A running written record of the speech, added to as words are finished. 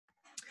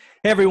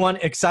Hey everyone,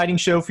 exciting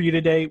show for you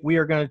today. We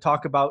are going to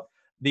talk about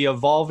the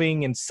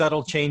evolving and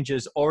subtle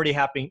changes already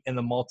happening in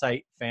the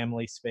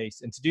multifamily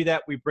space. And to do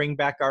that, we bring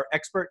back our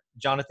expert,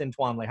 Jonathan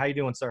Twombly. How you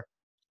doing, sir?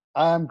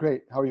 I'm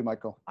great. How are you,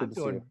 Michael? Good I'm to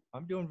see doing you.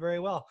 I'm doing very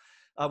well.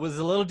 I was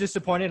a little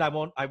disappointed. I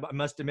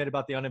must admit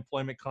about the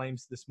unemployment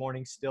claims this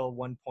morning. Still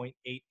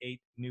 1.88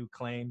 new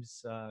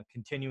claims,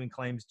 continuing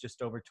claims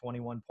just over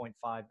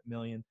 21.5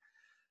 million.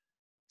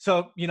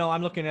 So,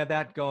 I'm looking at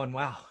that going,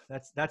 wow,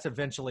 that's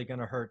eventually going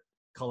to hurt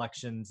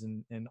collections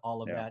and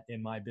all of Yeah. that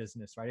in my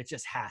business, right? It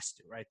just has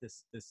to, right?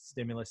 This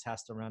stimulus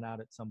has to run out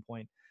at some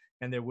point,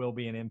 and there will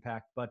be an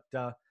impact. But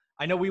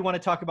I know we want to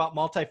talk about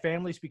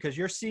multifamilies because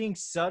you're seeing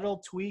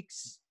subtle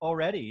tweaks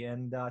already,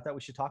 and I thought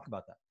we should talk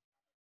about that.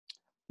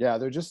 Yeah,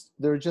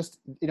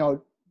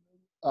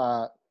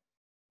 uh,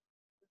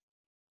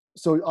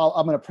 so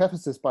I'm going to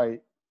preface this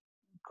by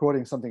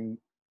quoting something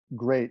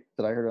great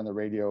that I heard on the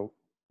radio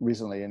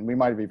recently, and we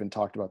might have even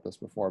talked about this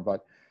before,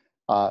 but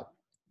uh,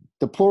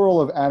 the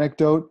plural of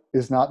anecdote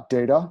is not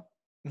data,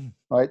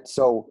 right?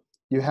 So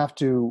you have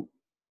to,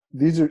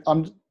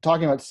 I'm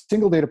talking about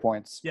single data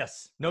points.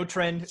 Yes, no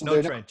trend, So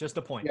no trend, just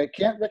a point. I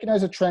can't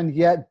recognize a trend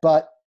yet,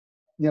 but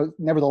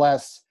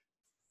nevertheless,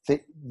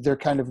 they're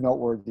kind of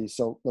noteworthy.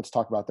 So let's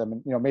talk about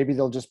them. And maybe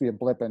they'll just be a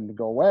blip and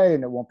go away,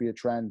 and it won't be a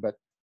trend, but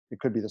it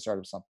could be the start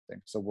of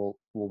something. So we'll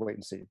wait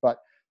and see. But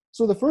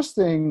so the first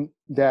thing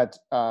that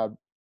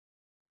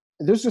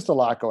there's just a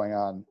lot going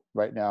on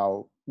right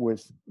now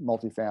with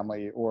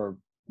multifamily, or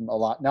a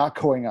lot not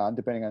going on,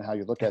 depending on how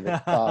you look at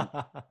it.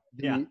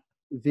 Yeah.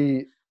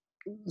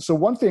 So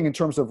one thing in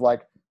terms of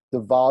like the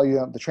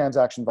volume, the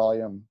transaction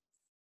volume.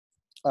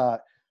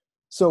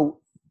 So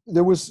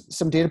there was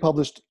some data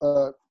published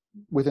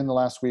within the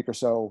last week or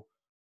so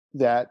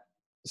that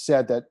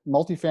said that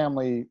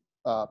multifamily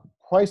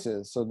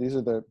prices, so these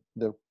are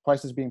the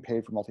prices being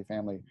paid for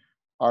multifamily,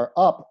 are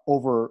up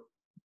over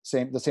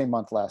the same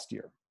month last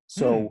year.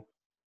 So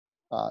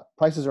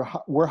prices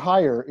were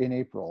higher in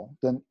April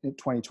than in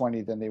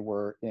 2020 than they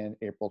were in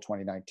April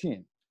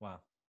 2019.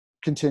 Wow.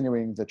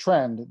 Continuing the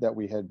trend that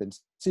we had been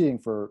seeing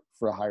for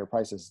higher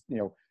prices.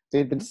 They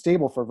had been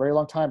stable for a very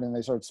long time, and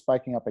they started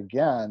spiking up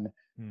again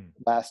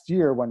last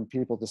year when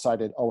people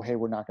decided, oh, hey,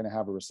 we're not going to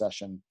have a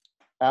recession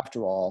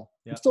after all.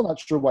 Yep. I'm still not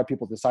sure why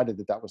people decided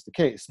that was the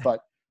case,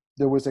 but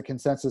there was a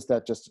consensus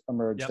that just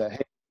emerged that,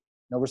 hey,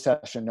 no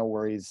recession, no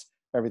worries,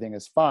 everything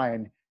is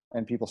fine.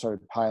 And people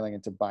started piling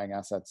into buying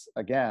assets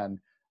again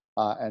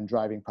and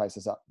driving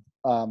prices up.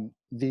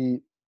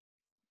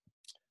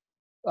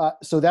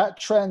 So that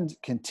trend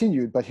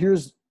continued, but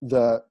here's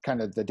the kind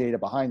of the data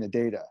behind the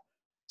data.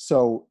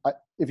 So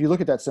if you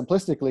look at that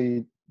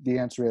simplistically, the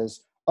answer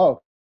is,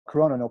 oh,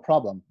 Corona, no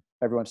problem.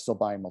 Everyone's still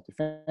buying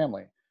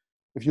multifamily.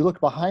 If you look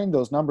behind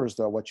those numbers,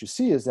 though, what you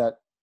see is that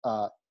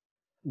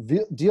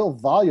deal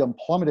volume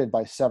plummeted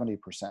by 70%.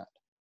 Wow.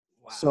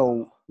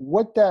 So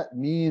what that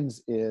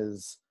means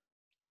is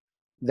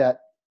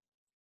that,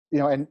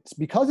 and it's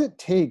because it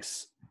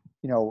takes,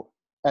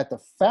 at the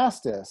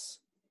fastest,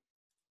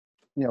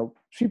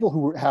 people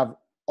who have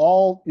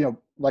all,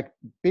 like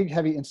big,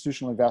 heavy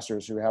institutional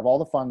investors who have all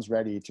the funds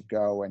ready to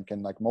go and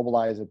can like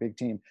mobilize a big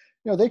team,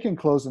 they can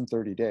close in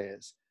 30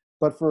 days.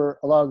 But for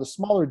a lot of the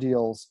smaller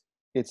deals,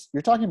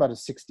 you're talking about a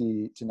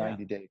 60 to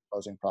 90 day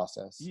closing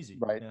process. Easy.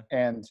 Right. Yeah.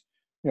 And,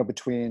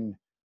 between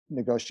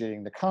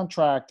negotiating the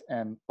contract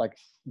and like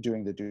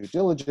doing the due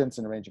diligence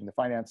and arranging the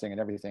financing and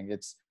everything,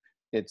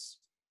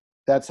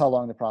 that's how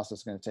long the process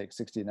is going to take,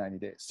 60 to 90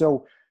 days.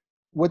 So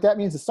what that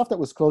means is stuff that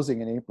was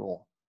closing in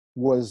April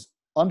was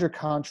under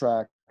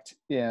contract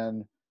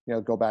in,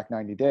 go back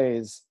 90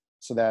 days.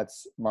 So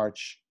that's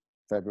March,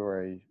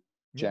 February,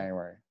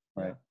 January,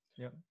 right?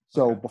 Yeah.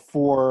 So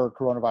before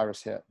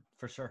coronavirus hit.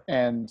 For sure.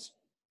 And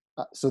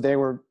so they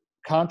were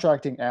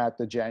contracting at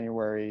the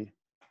January,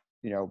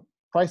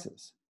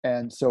 prices.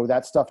 And so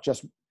that stuff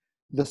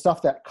the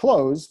stuff that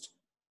closed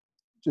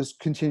just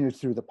continued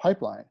through the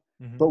pipeline.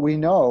 Mm-hmm. But we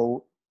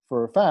know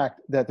for a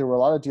fact that there were a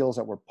lot of deals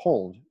that were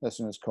pulled as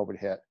soon as COVID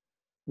hit,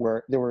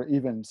 where there were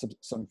even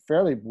some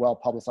fairly well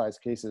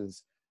publicized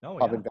cases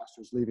of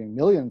investors leaving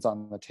millions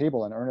on the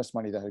table in earnest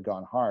money that had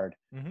gone hard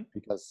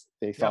because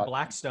they thought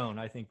Blackstone,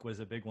 I think, was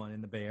a big one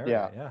in the Bay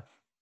Area. Yeah.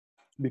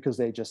 Because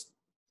they just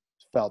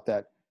felt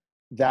that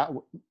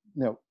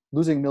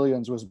losing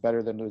millions was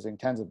better than losing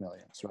tens of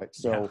millions, right?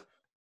 So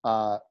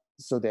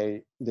so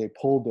they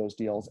pulled those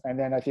deals. And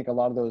then I think a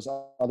lot of those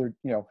other,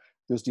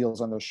 those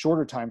deals on those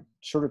shorter time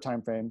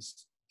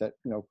frames that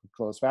could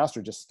close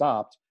faster just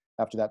stopped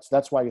after that. So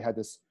that's why you had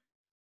this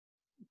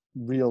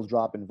real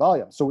drop in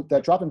volume. So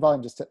that drop in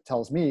volume just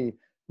tells me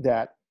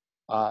that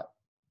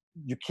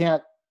you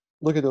can't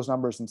look at those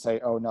numbers and say,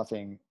 oh,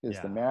 nothing is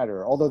the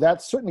matter. Although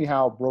that's certainly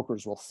how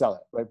brokers will sell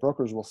it, right?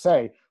 Brokers will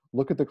say,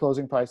 look at the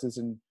closing prices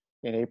in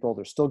April,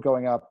 they're still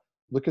going up.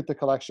 Look at the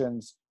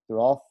collections, they're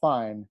all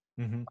fine.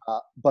 Mm-hmm.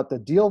 But the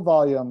deal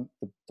volume,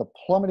 the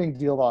plummeting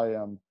deal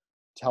volume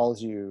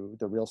tells you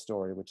the real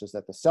story, which is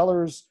that the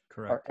sellers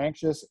are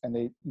anxious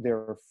and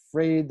they're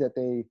afraid that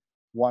they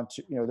want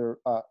to, they're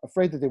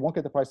afraid that they won't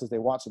get the prices they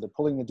want, so they're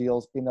pulling the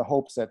deals in the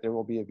hopes that there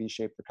will be a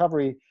V-shaped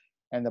recovery.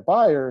 And the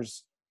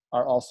buyers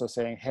are also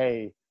saying,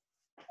 hey,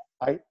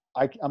 I'm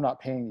not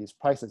paying these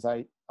prices.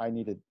 I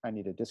need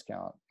a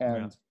discount.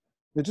 And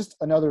there's just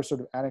another sort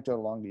of anecdote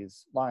along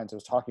these lines. I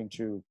was talking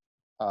to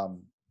a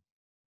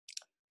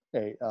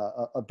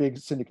big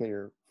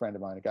syndicator friend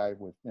of mine, a guy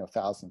with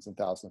thousands and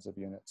thousands of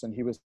units, and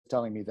he was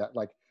telling me that,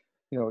 like,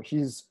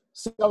 he's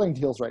selling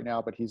deals right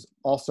now, but he's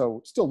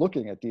also still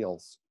looking at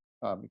deals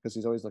because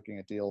he's always looking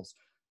at deals.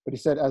 But he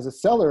said, as a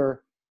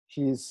seller,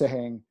 he's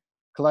saying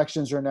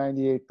collections are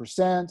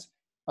 98%.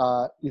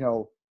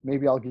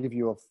 Maybe I'll give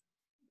you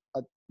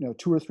a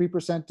 2 or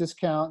 3%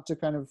 discount to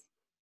kind of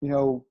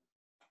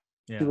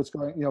see what's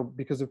going,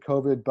 because of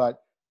COVID.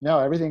 But no,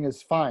 everything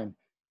is fine.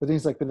 But then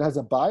he's like, but as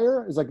a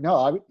buyer, it's like,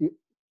 no,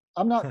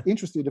 I'm not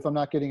interested if I'm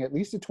not getting at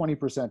least a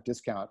 20%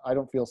 discount. I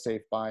don't feel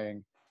safe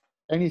buying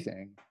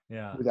anything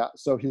without.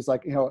 So he's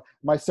like,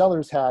 my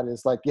seller's hat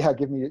is like, yeah,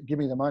 give me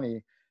the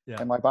money. Yeah.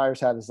 And my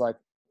buyer's hat is like,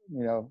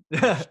 you're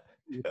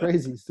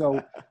crazy.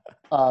 So,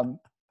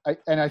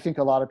 I think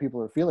a lot of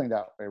people are feeling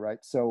that way, right?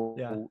 So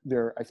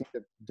I think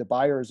that the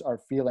buyers are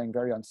feeling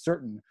very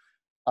uncertain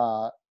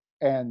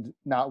and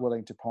not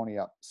willing to pony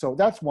up. So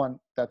that's one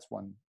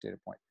data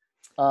point.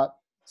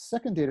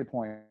 Second data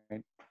point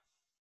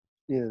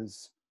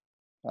is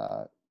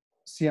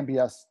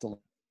CMBS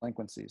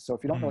delinquency. So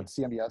if you don't know what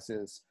CMBS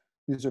is,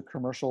 these are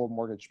commercial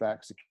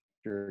mortgage-backed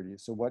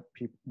securities. So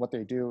what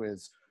they do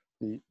is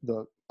the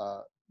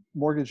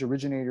mortgage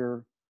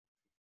originator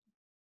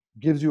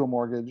gives you a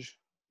mortgage,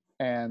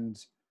 and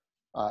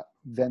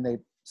then they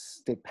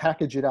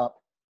package it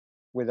up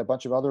with a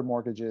bunch of other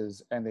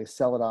mortgages, and they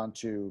sell it on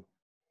to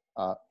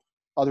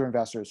other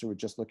investors who are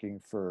just looking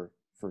for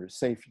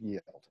safe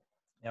yield.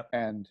 Yep.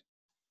 And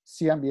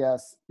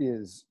CMBS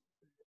is,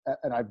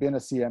 and I've been a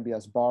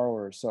CMBS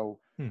borrower, so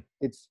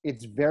it's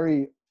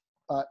very,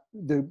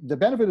 the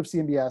benefit of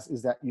CMBS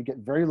is that you get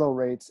very low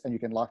rates and you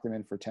can lock them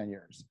in for 10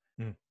 years.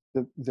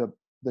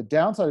 The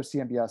downside of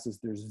CMBS is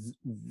there's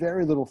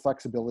very little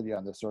flexibility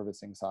on the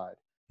servicing side.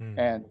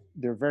 And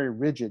they're very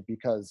rigid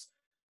because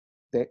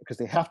they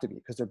have to be,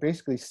 because they're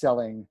basically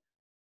selling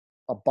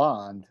a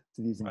bond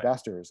to these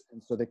investors.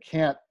 And so they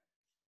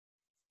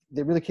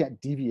really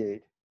can't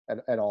deviate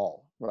at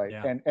all, right?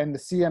 Yeah. And the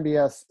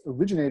CMBS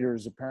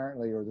originators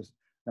apparently,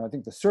 I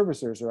think the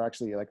servicers are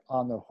actually like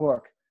on the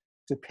hook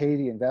to pay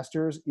the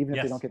investors, even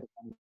if they don't get the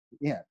money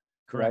in.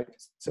 Correct.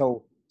 Right?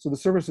 So the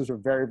servicers are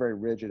very, very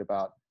rigid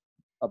about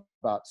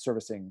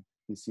servicing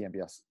these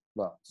CMBS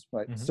loans,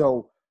 right?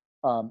 So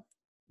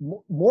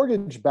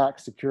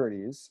mortgage-backed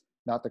securities,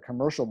 not the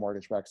commercial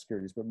mortgage-backed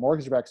securities, but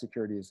mortgage-backed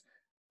securities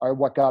are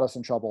what got us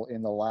in trouble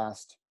in the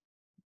last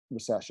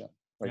recession.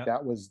 Right?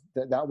 That was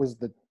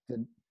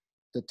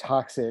the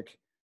toxic,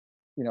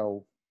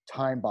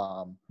 time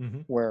bomb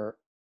where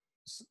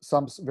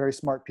some very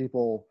smart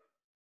people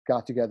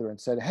got together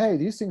and said, hey,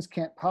 these things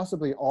can't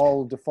possibly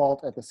all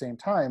default at the same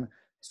time,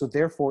 so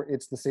therefore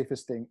it's the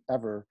safest thing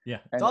ever. Yeah,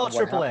 it's all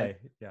AAA.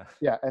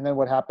 Yeah, and then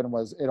what happened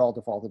was it all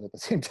defaulted at the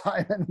same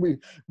time, and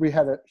we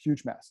had a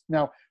huge mess.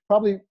 Now,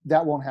 probably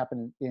that won't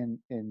happen in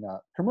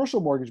commercial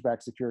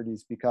mortgage-backed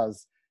securities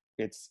because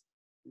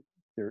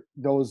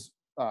those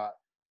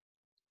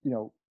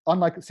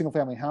unlike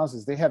single-family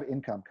houses, they have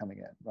income coming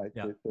in, right?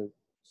 Yeah.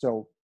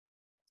 So,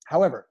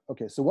 however,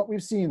 okay, so what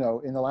we've seen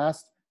though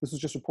this was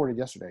just reported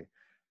yesterday,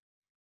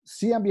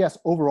 CMBS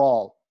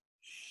overall,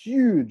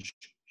 huge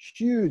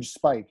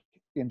spike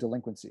in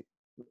delinquency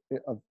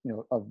of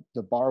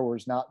the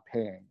borrowers not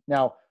paying.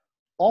 Now,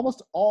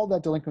 almost all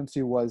that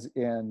delinquency was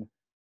in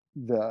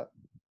the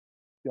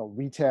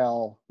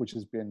retail, which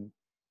has been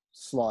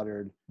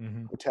slaughtered,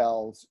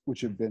 hotels,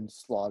 which have been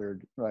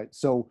slaughtered, right?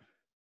 So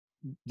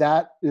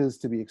that is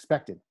to be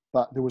expected.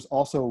 But there was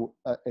also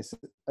an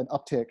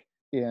uptick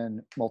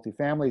in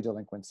multifamily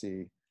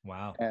delinquency.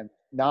 Wow. And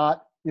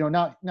not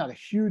a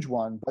huge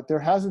one, but there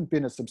hasn't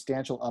been a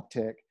substantial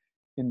uptick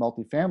in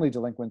multifamily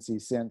delinquency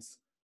since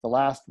the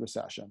last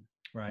recession.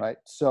 Right.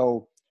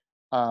 So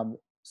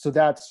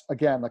that's,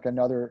 again, like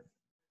another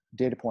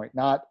data point,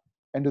 not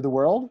end of the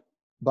world,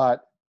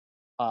 but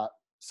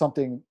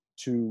something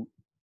to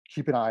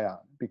keep an eye on,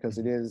 because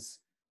it is,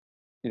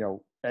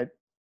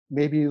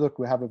 maybe look,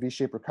 we have a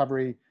V-shaped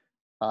recovery.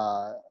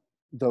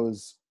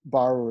 Those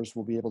borrowers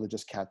will be able to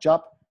just catch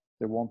up.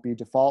 There won't be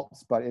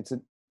defaults, but it's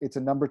a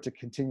number to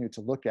continue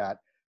to look at.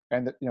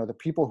 And the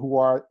people who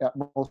are at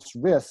most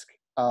risk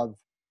of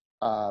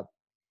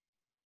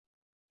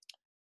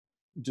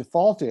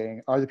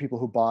defaulting are the people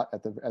who bought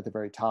at the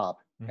very top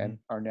and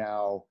are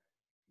now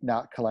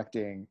not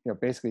collecting.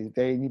 Basically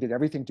they needed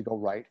everything to go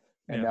right,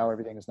 and now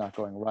everything is not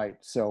going right.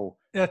 So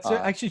that's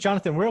actually,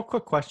 Jonathan, real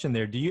quick question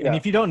there. And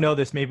if you don't know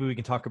this, maybe we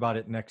can talk about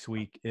it next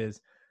week,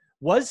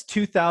 was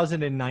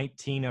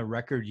 2019 a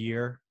record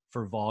year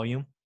for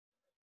volume?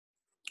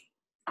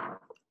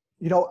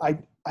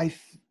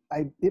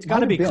 It's got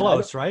to be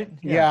close, right?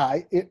 Yeah,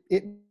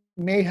 it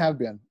may have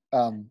been.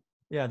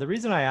 Yeah, the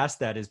reason I asked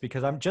that is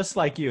because I'm just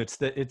like you. It's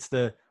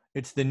the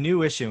It's the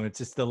new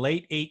issuance. It's the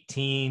late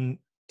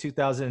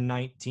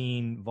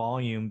 2019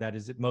 volume that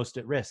is at most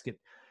at risk. It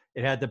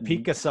had the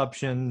peak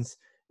assumptions.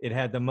 It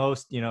had the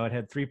most, it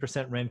had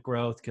 3% rent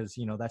growth because,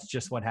 that's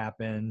just what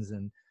happens.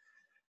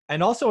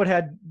 And also it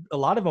had, a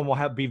lot of them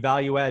will be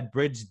value add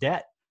bridge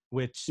debt,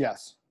 which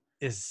Yes.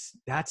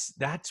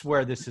 that's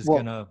where this is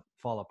going to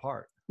fall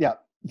apart. Yeah.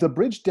 The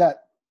bridge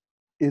debt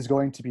is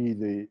going to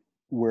be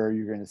where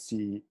you're going to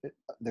see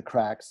the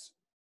cracks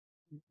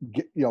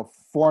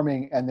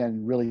forming and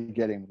then really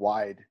getting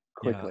wide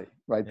quickly,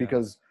 right? Yeah.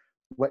 Because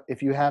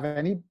if you have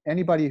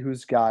anybody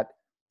who's got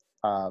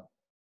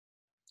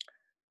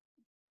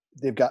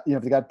they've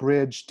got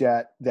bridge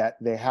debt that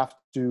they have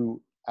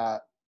to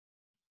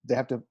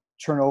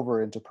turn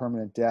over into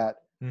permanent debt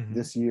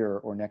this year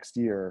or next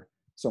year.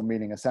 So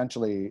meaning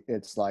essentially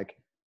it's like,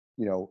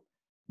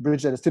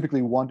 bridge debt is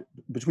typically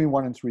between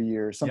 1 and 3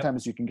 years.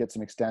 Sometimes you can get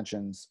some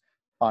extensions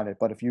on it,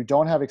 but if you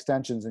don't have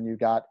extensions and you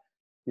got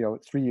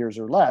 3 years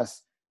or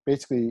less,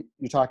 basically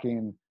you're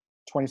talking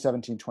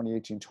 2017,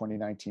 2018,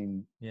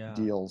 2019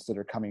 deals that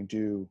are coming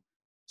due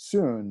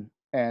soon.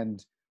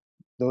 And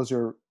those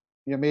are,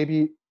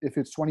 maybe if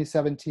it's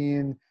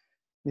 2017,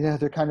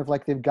 they're kind of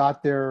like they've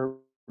got their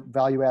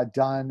value add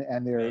done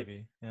and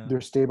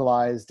they're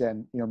stabilized,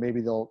 and maybe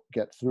they'll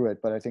get through it.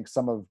 But I think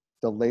some of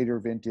the later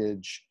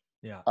vintage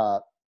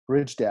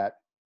bridge debt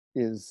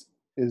is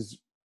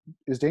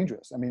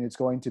dangerous. I mean, it's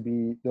going to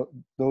be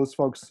those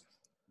folks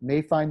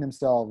may find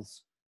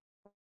themselves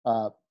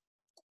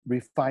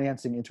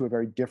refinancing into a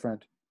very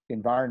different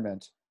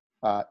environment,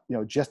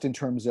 just in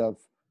terms of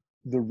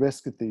the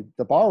risk that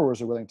the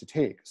borrowers are willing to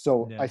take.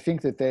 So I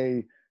think that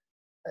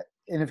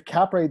and if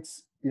cap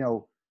rates,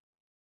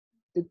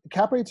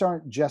 cap rates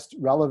aren't just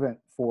relevant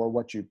for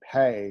what you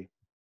pay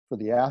for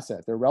the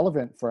asset; they're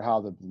relevant for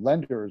how the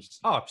lenders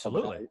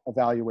absolutely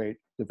evaluate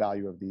the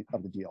value of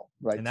the deal,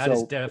 right? And that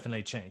has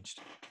definitely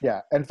changed.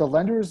 Yeah, and if the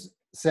lenders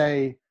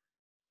say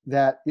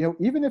that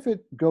even if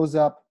it goes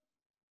up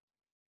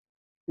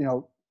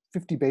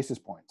 50 basis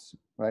points,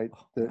 right,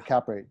 the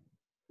cap rate,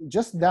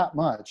 just that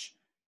much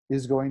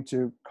is going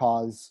to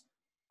cause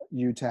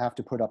you to have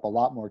to put up a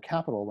lot more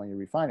capital when you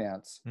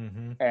refinance.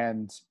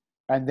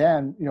 And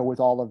then with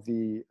all of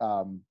the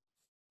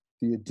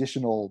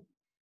additional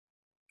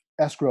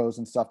escrows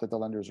and stuff that the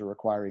lenders are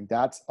requiring,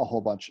 that's a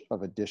whole bunch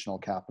of additional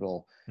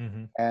capital.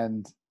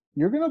 And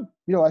you're gonna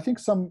I think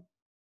some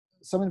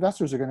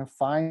investors are going to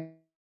find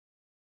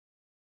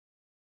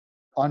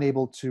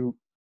unable to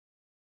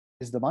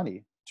raise the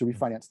money to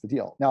refinance the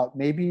deal. Now,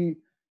 maybe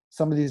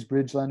some of these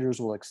bridge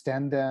lenders will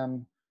extend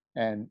them,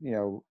 and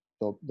they'll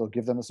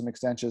give them some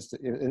extensions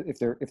if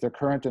they're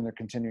current and they're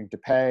continuing to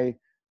pay.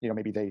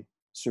 Maybe they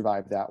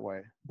survive that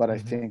way. But I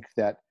think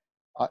that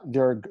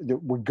we're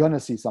going to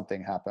see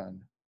something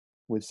happen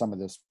with some of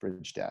this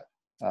bridge debt.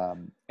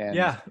 And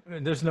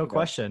there's no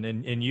question.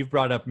 And you've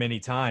brought up many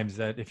times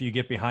that if you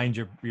get behind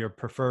your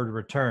preferred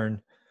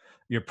return,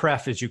 your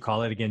pref, as you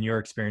call it, again, your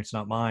experience,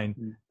 not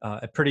mine,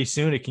 pretty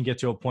soon it can get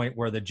to a point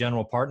where the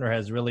general partner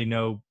has really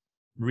no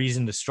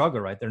reason to struggle,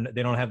 right?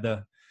 They don't have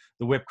the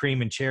whipped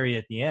cream and cherry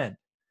at the end,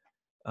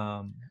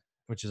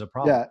 which is a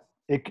problem.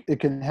 Yeah, it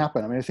can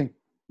happen. I mean, I think,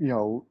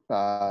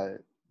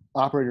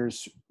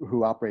 operators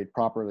who operate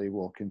properly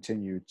will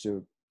continue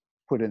to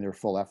put in their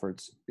full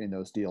efforts in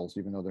those deals,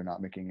 even though they're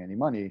not making any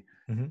money,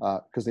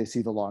 because they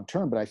see the long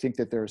term. But I think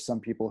that there are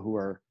some people who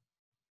are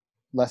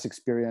less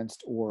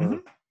experienced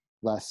or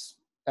less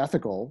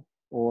ethical,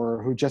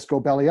 or who just go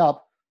belly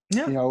up,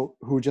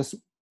 who just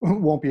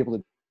won't be able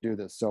to do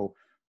this. So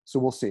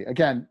we'll see.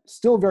 Again,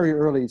 still very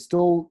early,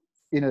 still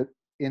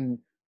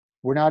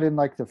we're not in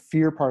like the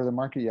fear part of the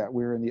market yet.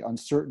 We're in the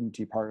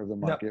uncertainty part of the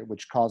market,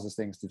 which causes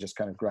things to just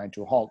kind of grind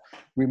to a halt.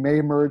 We may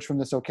emerge from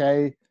this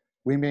okay,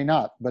 we may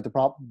not. But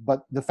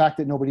the fact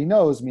that nobody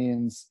knows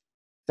means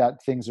that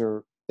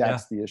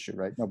that's the issue,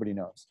 right? Nobody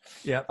knows.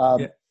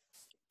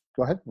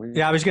 Go ahead.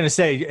 I was going to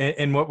say,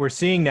 and what we're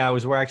seeing now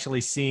is we're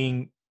actually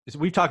seeing,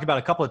 we've talked about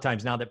a couple of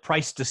times now, that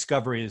price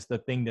discovery is the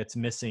thing that's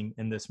missing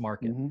in this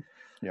market.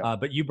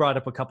 But you brought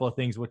up a couple of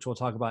things, which we'll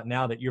talk about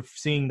now, that you're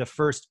seeing the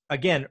first,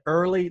 again,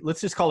 early,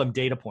 let's just call them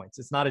data points.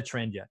 It's not a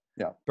trend yet.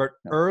 But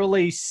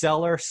early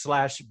seller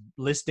 /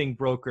 listing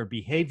broker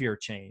behavior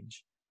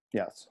change.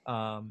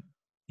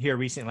 Here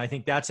recently. I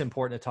think that's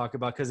important to talk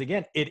about because,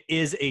 again, it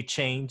is a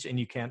change and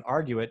you can't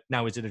argue it.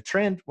 Now, is it a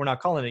trend? We're not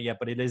calling it yet,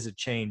 but it is a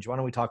change. Why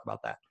don't we talk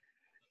about that?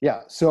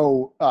 Yeah.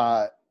 So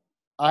I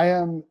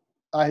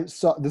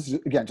saw this is,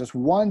 again, just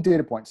one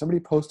data point. Somebody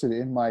posted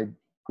in my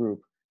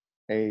group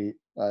a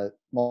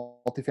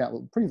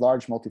pretty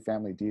large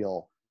multifamily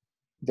deal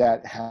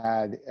that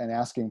had an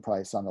asking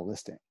price on the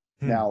listing.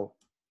 Now,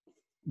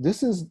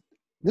 this is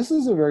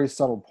a very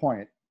subtle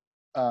point,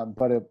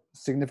 but a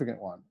significant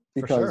one,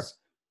 because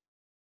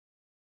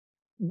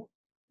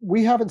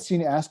we haven't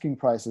seen asking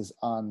prices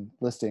on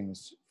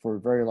listings for a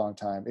very long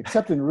time,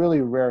 except in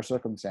really rare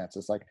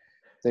circumstances. Like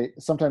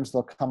sometimes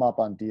they'll come up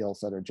on deals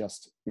that are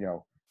just,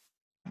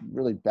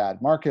 really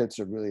bad markets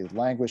or really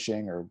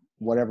languishing or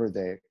whatever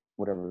they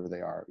whatever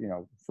they are.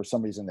 For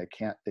some reason they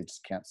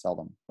just can't sell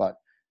them. But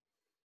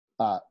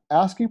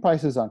asking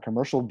prices on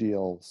commercial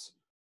deals,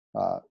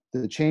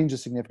 the change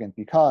is significant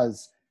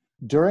because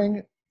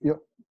during,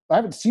 I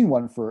haven't seen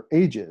one for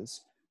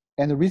ages.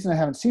 And the reason I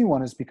haven't seen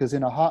one is because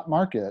in a hot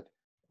market,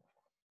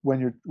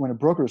 when a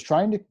broker is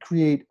trying to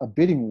create a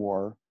bidding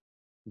war,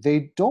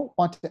 they don't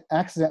want to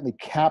accidentally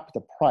cap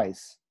the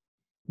price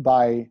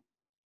by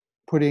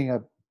putting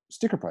a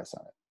sticker price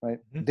on it, right?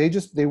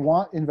 Mm-hmm. They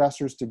want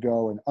investors to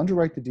go and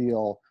underwrite the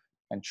deal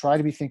and try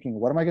to be thinking,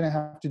 what am I going to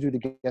have to do to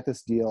get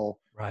this deal?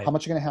 Right. How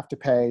much am I going to have to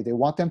pay? They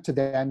want them to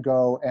then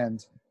go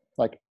and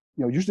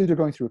usually they're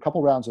going through a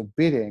couple rounds of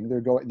bidding.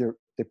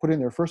 They put in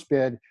their first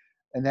bid,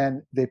 and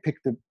then they pick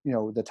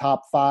the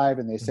top 5,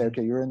 and they say,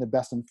 okay, you're in the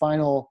best and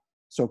final.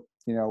 So,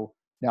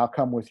 now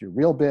come with your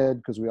real bid,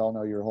 because we all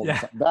know you're holding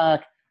something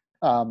back.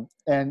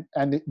 And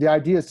the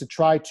idea is to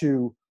try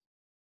to,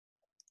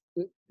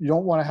 you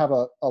don't want to have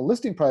a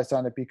listing price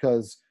on it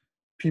because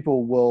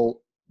people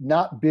will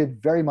not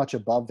bid very much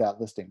above that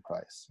listing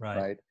price.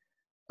 Right.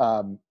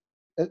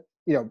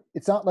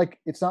 It's not like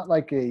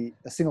a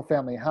single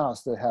family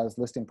house that has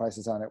listing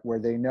prices on it where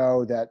they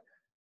know that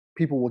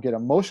people will get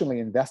emotionally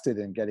invested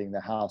in getting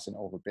the house and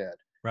overbid,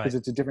 because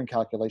it's a different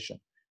calculation.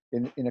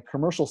 In a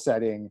commercial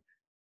setting,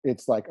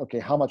 it's like, okay,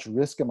 how much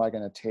risk am I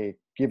going to take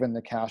given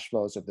the cash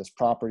flows of this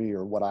property,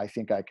 or what I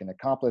think I can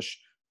accomplish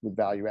with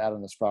value add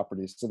on this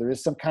property? So there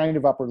is some kind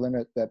of upper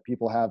limit that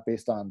people have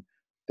based on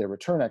their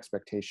return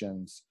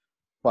expectations.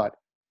 But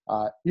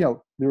there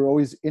are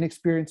always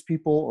inexperienced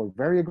people, or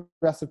very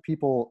aggressive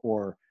people,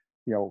 or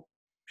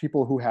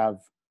people who have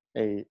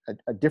a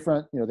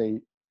different,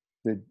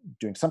 they're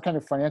doing some kind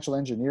of financial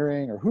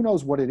engineering, or who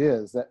knows what it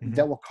is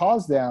that will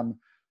cause them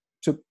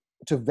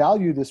to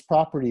value this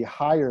property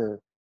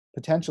higher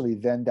potentially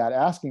than that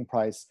asking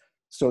price.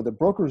 So the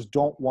brokers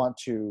don't want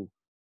to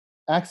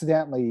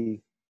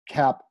accidentally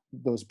cap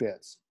those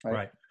bids,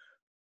 right?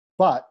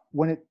 But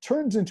when it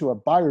turns into a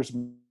buyer's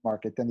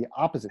market, then the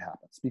opposite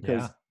happens,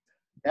 because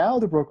now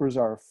the brokers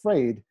are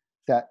afraid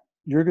that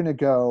you're going to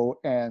go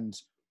and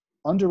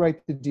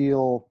underwrite the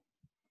deal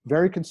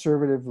very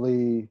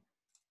conservatively,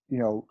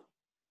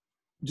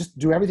 just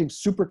do everything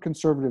super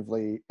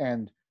conservatively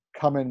and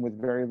come in with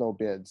very low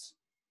bids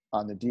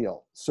on the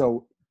deal.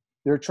 So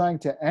they're trying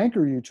to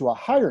anchor you to a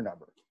higher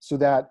number so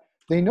that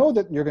they know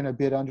that you're going to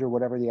bid under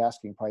whatever the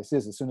asking price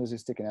is as soon as they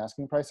stick an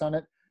asking price on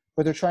it.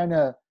 But they're trying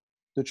to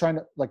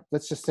like,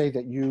 let's just say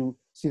that you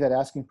see that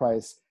asking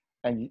price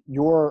and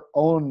your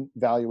own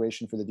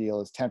valuation for the deal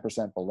is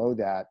 10% below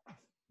that.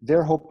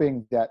 They're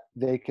hoping that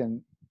they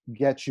can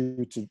get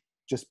you to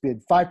just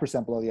bid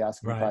 5% below the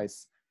asking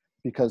price,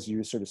 because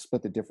you sort of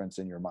split the difference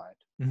in your mind,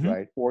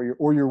 right? Or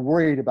you're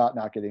worried about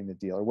not getting the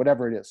deal, or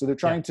whatever it is. So they're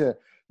trying to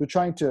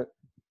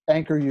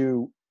anchor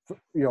you,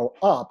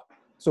 up,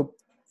 so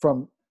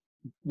from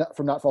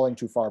not falling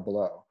too far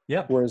below.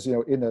 Yeah. Whereas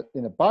in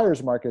a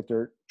buyer's market,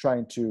 they're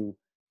trying to,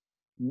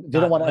 they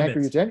don't want to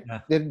anchor you to any,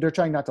 they're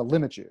trying not to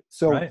limit you.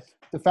 So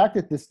the fact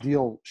that this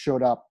deal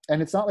showed up,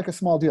 and it's not like a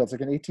small deal, it's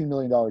like an $18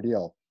 million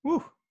deal.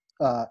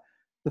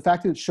 The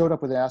fact that it showed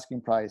up with an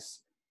asking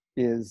price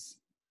is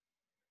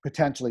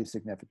potentially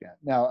significant.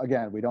 Now,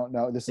 again, we don't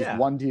know. This is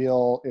one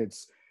deal.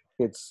 It's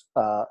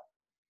a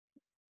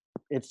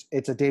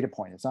data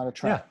point. It's not a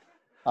trend.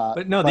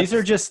 But no, these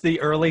are just the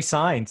early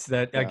signs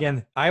that,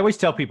 again, I always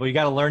tell people, you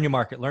got to learn your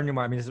market,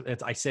 I mean,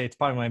 I say it's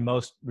probably my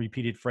most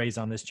repeated phrase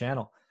on this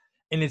channel.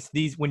 And it's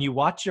these, when you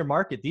watch your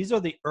market, these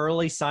are the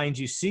early signs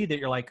you see that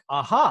you're like,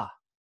 aha,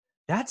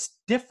 that's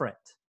different,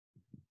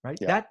 right?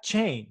 Yeah. That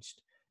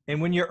changed.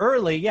 And when you're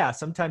early,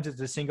 sometimes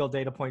it's a single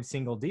data point,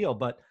 single deal,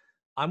 but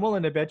I'm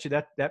willing to bet you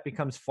that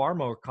becomes far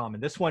more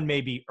common. This one may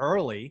be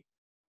early,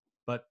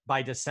 but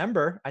by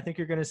December, I think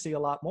you're going to see a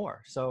lot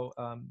more. So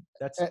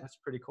that's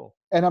pretty cool.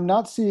 And I'm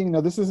not seeing,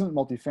 this isn't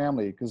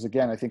multifamily, because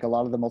again, I think a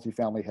lot of the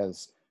multifamily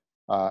has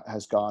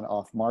gone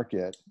off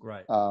market.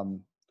 Right.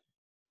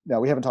 Now,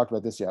 we haven't talked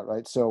about this yet,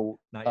 right? So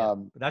not yet.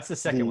 But that's the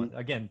second one.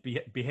 Again,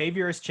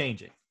 behavior is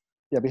changing.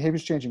 Yeah, behavior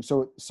is changing.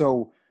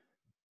 So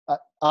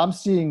I'm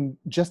seeing,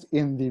 just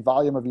in the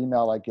volume of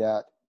email I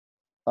get,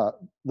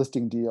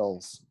 listing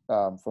deals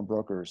from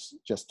brokers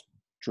just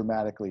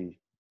dramatically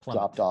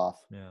dropped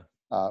off.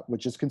 Yeah.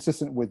 Which is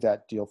consistent with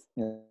that deal,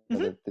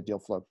 the deal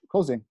flow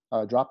closing,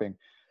 dropping.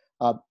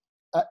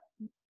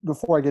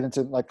 Before I get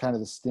into like kind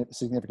of the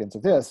significance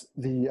of this,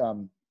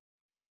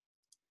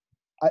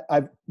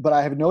 but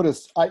I have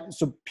noticed,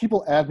 so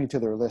people add me to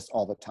their list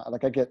all the time.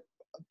 Like, I get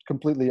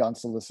completely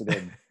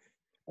unsolicited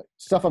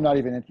stuff I'm not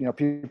even in,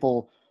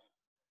 people,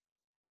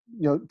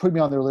 put me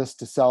on their list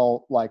to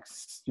sell, like,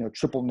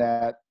 triple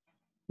net,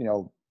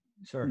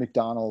 sure,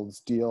 McDonald's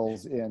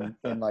deals in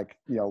like,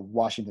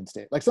 Washington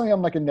State, like something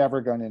I'm like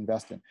never going to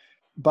invest in.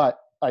 But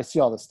I see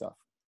all this stuff.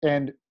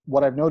 And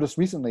what I've noticed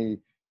recently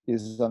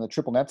is on the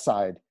triple net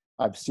side,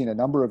 I've seen a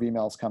number of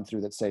emails come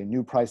through that say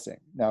new pricing.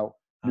 Now,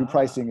 new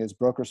pricing is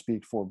broker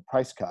speak for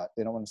price cut.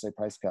 They don't want to say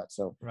price cut.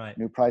 So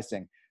new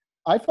pricing.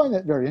 I find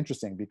that very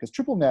interesting, because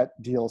triple net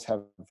deals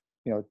have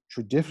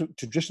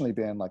traditionally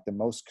been like the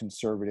most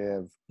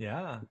conservative,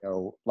 Yeah.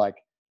 like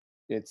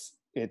it's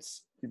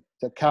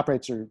the cap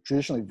rates are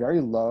traditionally very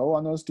low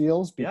on those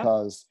deals Yeah.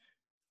 because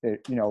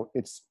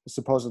it's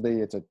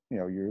supposedly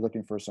you're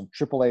looking for some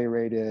AAA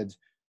rated,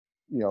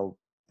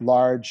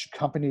 large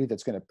company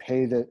that's going to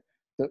pay the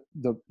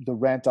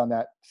rent on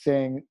that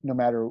thing, no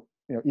matter,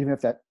 even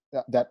if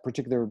that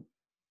particular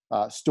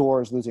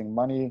store is losing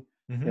money,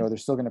 Hmm. they're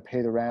still going to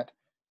pay the rent.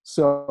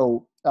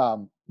 So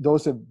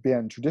those have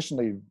been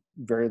traditionally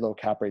very low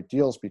cap rate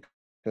deals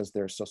because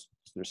they're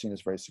seen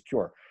as very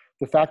secure.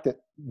 The fact that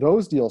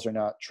those deals are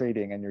not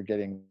trading and you're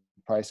getting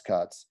price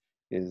cuts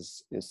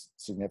is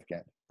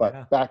significant. But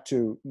Yeah. back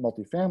to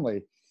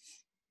multifamily.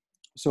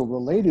 So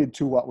related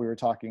to what we were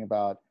talking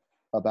about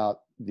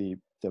the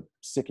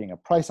sticking a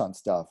price on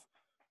stuff,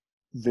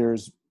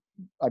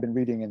 I've been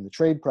reading in the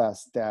trade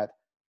press that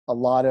a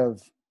lot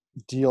of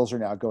deals are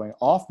now going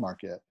off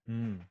market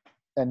Mm.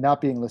 and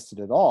not being listed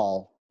at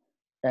all.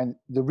 And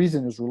the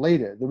reason is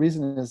related. The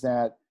reason is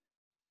that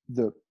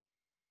the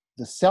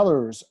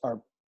sellers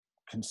are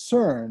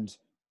concerned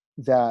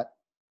that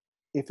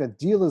if a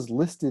deal is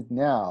listed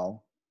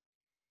now,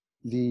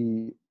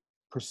 the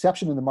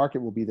perception in the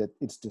market will be that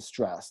it's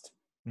distressed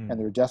Mm. and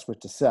they're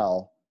desperate to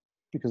sell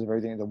because of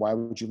everything. Then why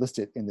would you list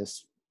it in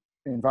this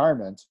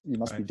environment? You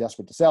must be Right.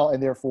 desperate to sell,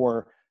 and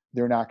therefore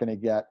they're not going to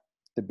get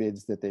the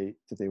bids that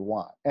they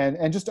want.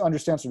 And just to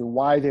understand sort of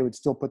why they would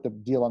still put the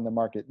deal on the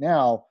market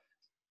now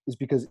is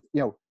because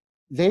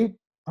they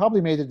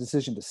probably made a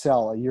decision to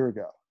sell a year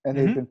ago, and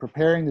they've Hmm. been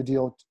preparing the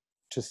deal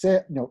to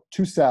say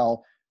to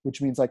sell,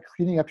 which means like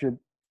cleaning up your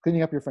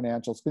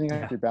financials, cleaning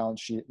up Yeah. your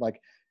balance sheet,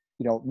 like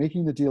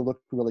making the deal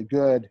look really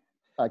good,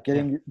 Yeah.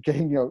 getting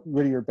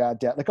rid of your bad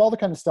debt, like all the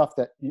kind of stuff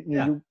that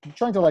Yeah. you're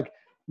trying to like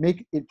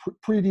make it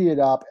pretty it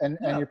up, and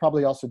Yeah. you're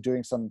probably also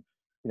doing some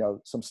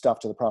some stuff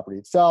to the property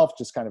itself,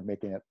 just kind of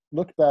making it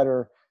look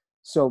better.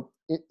 So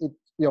it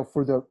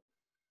for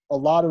a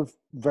lot of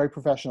very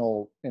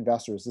professional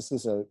investors, this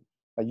is a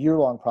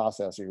year-long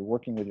process, or you're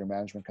working with your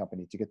management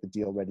company to get the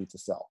deal ready to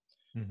sell.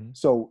 Hmm.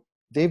 So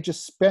they've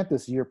just spent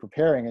this year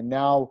preparing, and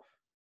now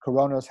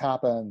Corona's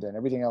happened and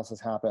everything else has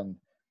happened,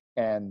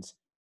 and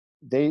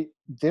they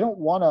don't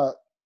want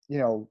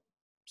to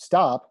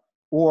stop,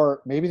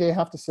 or maybe they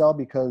have to sell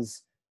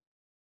because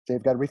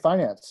they've got to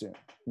refinance soon,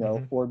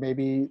 Hmm. or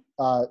maybe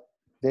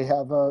they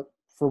have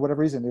for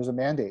whatever reason there's a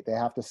mandate they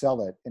have to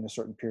sell it in a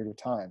certain period of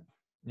time,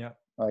 Yeah.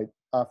 right?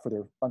 For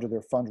their under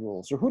their fund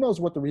rules, or who knows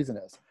what the reason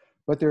is,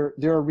 but there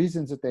are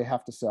reasons that they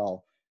have to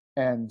sell,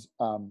 and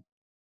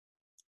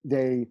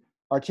they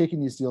are taking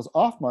these deals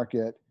off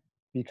market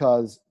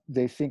because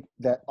they think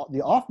that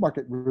the off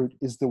market route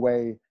is the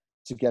way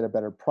to get a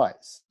better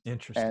price.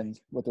 Interesting.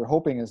 And what they're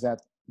hoping is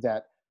that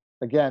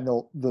again,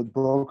 the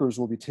brokers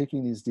will be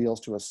taking these deals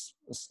to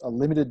a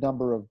limited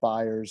number of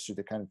buyers who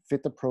they kind of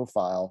fit the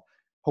profile,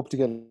 hope to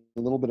get a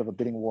little bit of a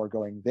bidding war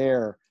going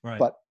there, Right.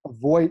 but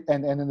avoid,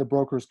 and then the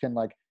brokers can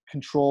like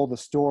control the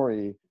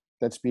story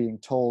that's being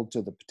told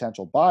to the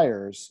potential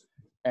buyers,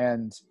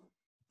 and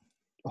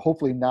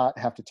hopefully not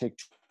have to take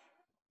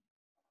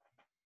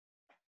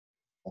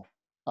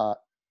uh,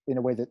 in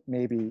a way that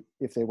maybe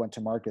if they went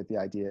to market, the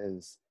idea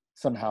is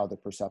somehow the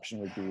perception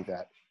would be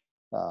that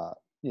uh,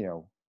 you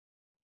know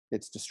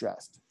it's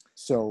distressed.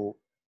 So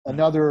Uh,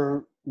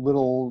 another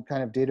little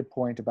kind of data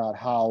point about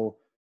how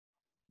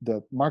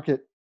the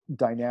market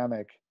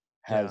dynamic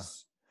yeah.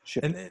 has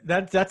shifted.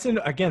 And that's in,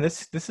 again,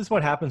 this is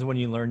what happens when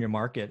you learn your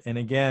market. And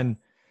again,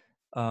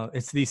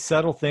 it's these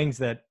subtle things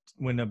that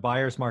when a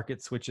buyer's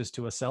market switches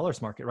to a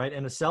seller's market, right?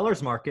 In a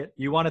seller's market,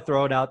 you want to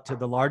throw it out to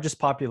the largest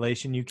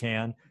population you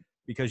can,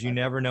 because you Right.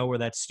 never know where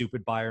that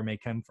stupid buyer may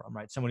come from,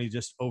 right? Someone who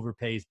just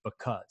overpays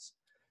because.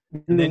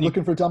 And You're then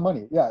looking for dumb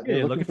money. Yeah, yeah, you're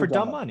you're looking looking for for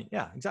dumb dumb money. money.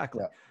 Yeah,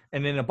 exactly. Yeah.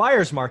 And in a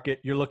buyer's market,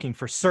 you're looking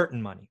for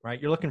certain money, right?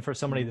 You're looking for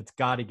somebody Mhm. that's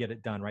got to get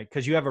it done, right?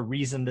 Because you have a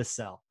reason to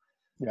sell.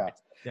 Yeah. Right?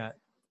 Yeah.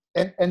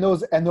 And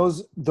those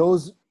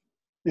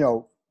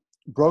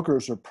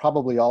brokers are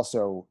probably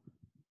also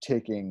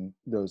taking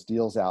those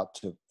deals out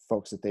to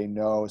folks that they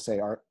know, say,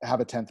 have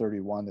a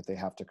 1031 that they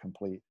have to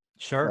complete,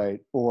 Sure.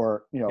 right?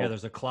 Or Yeah,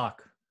 there's a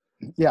clock.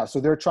 yeah, so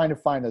they're trying to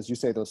find, as you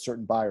say, those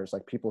certain buyers,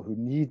 like people who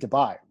need to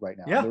buy right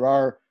now. And Yeah.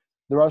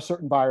 there are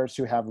certain buyers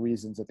who have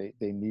reasons that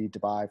they need to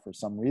buy for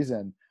some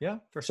reason. Yeah,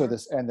 for So sure.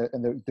 this, and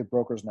the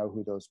brokers know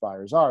who those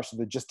buyers are, so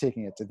they're just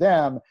taking it to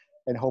them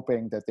and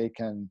hoping that they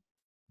can,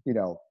 you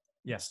know,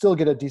 Yeah. still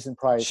get a decent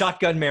price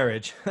Shotgun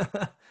marriage.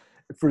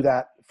 for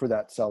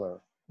that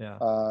seller. Yeah.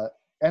 Uh,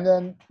 and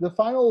then the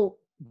final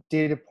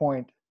data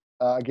point,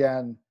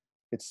 again,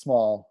 it's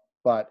small,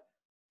 but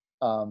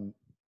um,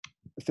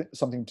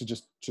 something to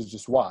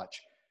just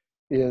watch,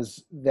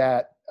 is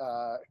that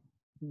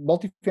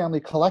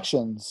multifamily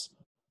collections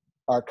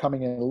are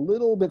coming in a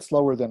little bit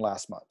slower than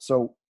last month.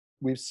 So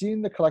we've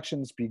seen the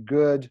collections be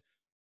good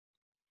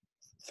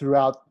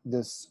throughout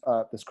this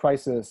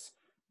crisis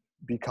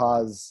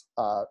because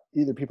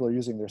either people are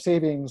using their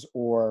savings,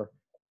 or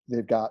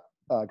they've got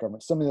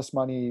government stimulus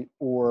money,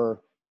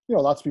 or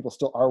lots of people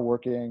still are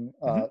working.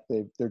 Hmm.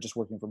 They're just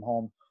working from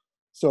home.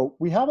 So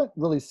we haven't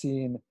really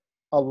seen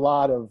a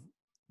lot of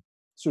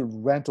sort of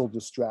rental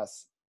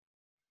distress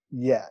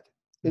yet.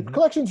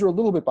 Collections are a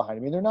little bit behind.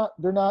 I mean, they're not,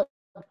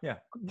 Yeah.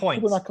 people are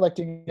Points. not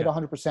collecting at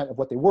 100% of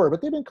what they were,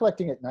 but they've been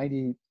collecting at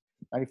 90,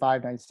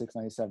 95, 96,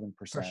 97%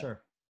 For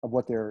sure. of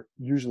what they're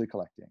usually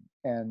collecting.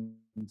 And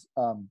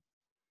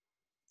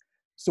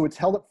so it's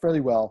held up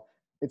fairly well.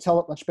 It's held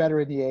up much better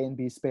in the A and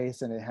B space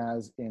than it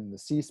has in the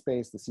C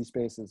space. The C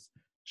space is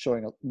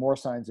showing more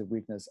signs of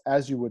weakness,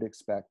 as you would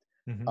expect.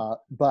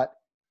 But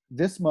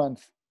this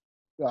month,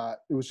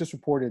 it was just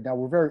reported. Now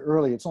we're very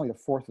early. It's only the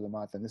 4th of the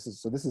month, and this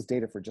is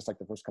data for just like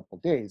the first couple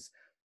of days.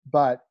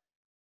 But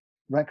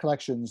rent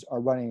collections are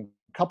running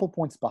a couple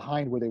points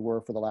behind where they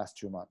were for the last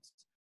 2 months.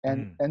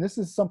 And this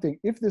is something.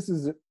 If this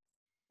is,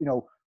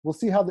 we'll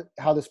see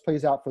how this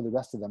plays out for the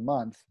rest of the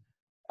month.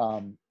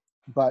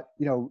 But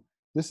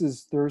this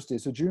is Thursday,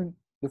 so June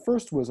the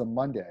 1st was a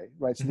Monday,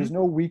 right? So there's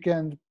no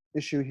weekend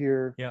issue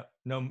here. Yeah,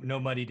 no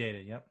muddy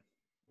data. Yep.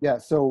 Yeah,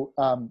 so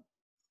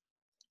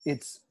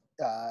it's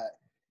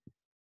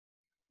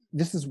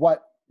this is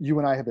what you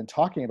and I have been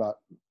talking about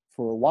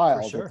for a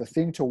while. For sure. That the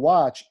thing to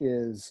watch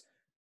is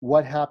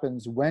what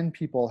happens when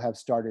people have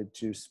started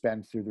to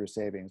spend through their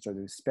savings, or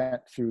they've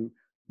spent through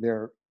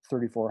their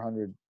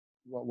 3,400,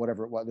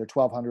 whatever it was, their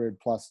 1,200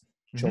 plus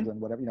children,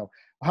 whatever,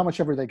 how much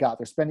ever they got,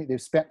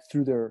 they've spent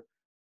through their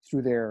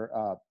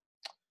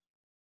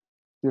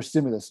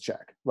stimulus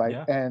check, right?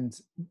 Yeah. And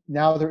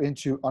now they're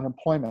into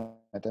unemployment.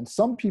 And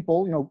some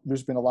people,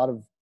 there's been a lot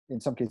of, in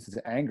some cases,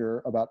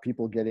 anger about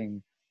people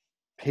getting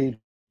paid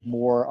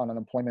more on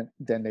unemployment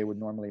than they would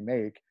normally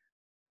make.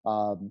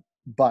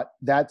 But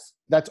that's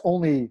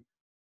only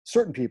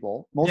certain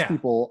people. Most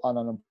people on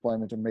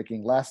unemployment are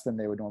making less than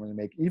they would normally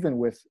make, even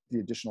with the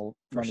additional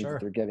money that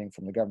they're getting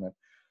from the government.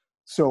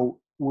 So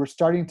we're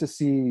starting to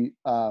see,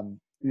 you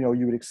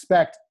would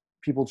expect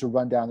people to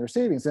run down their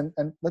savings. And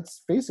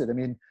let's face it, I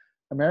mean,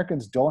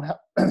 Americans don't have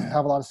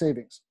a lot of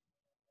savings.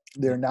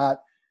 They're not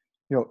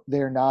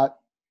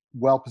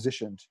well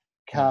positioned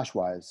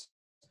cash-wise,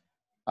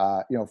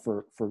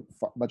 for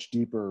much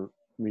deeper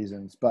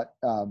reasons. But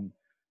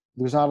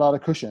there's not a lot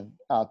of cushion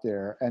out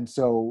there. And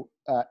so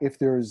if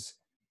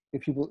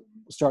people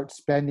start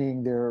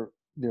spending their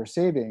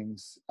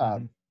savings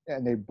and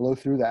they blow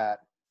through that,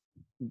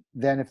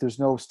 then if there's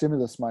no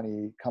stimulus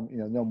money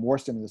no more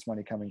stimulus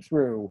money coming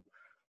through,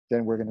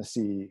 then we're going to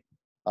see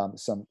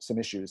some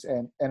issues.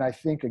 And I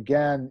think,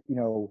 again,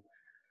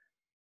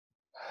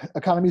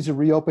 economies are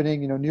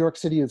reopening. New York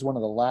City is one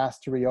of the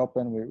last to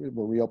reopen.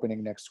 We're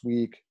reopening next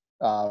week.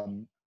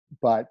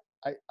 But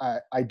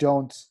I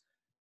don't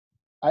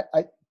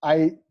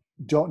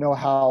know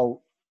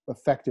how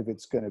effective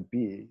it's going to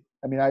be.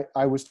 I mean,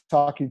 I was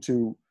talking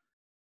to,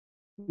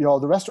 a lot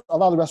of the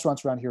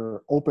restaurants around here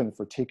are open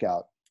for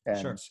takeout,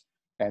 and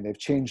they've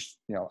changed,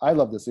 I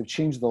love this. They've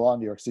changed the law in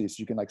New York City, so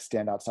you can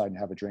stand outside and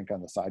have a drink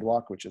on the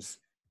sidewalk,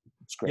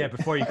 it's great. Yeah,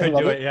 before you couldn't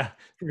do it. Yeah,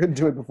 you couldn't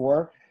do it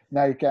before.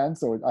 Now you can.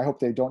 So I hope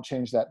they don't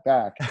change that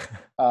back.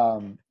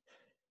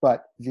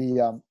 But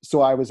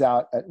so I was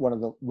out at one of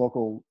the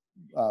local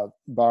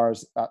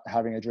bars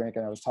having a drink,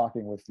 and I was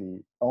talking with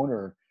the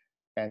owner,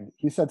 and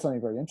he said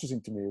something very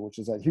interesting to me, which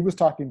is that he was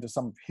talking to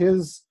some of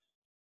his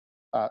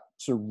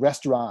sort of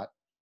restaurant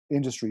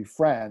industry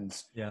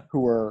friends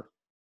who were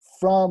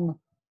from,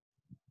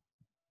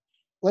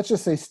 let's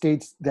just say,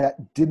 states that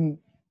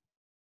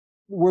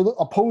were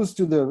opposed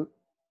to the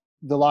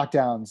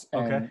lockdowns,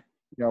 and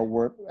they don't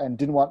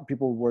want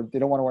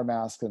to wear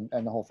masks and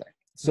the whole thing.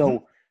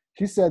 So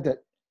he said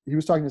that he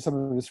was talking to some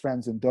of his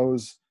friends in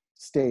those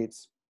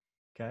states,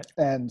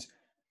 and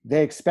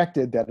they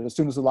expected that as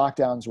soon as the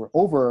lockdowns were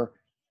over,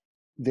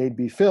 they'd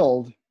be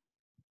filled,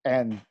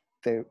 and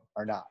they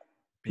are not.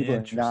 People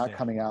are not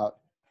coming out,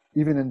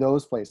 even in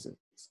those places.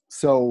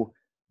 So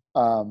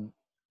consumer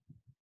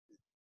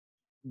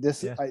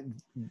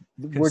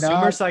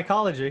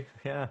psychology.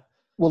 Yeah.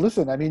 Well,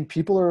 listen, I mean,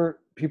 people are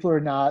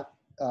not,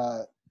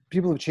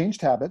 people have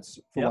changed habits,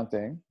 for one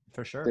thing.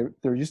 For sure.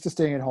 They're used to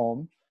staying at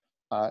home.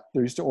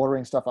 They're used to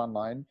ordering stuff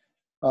online.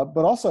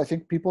 But also, I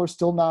think people are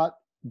still not,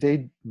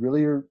 they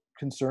really are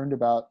concerned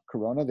about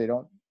Corona. They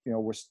don't,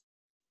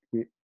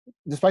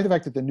 despite the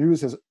fact that the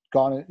news has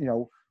gone,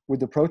 with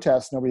the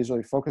protests, nobody's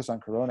really focused on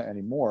Corona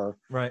anymore.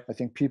 Right. I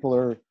think people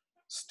are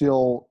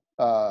still,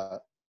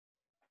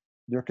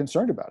 they're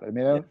concerned about it. I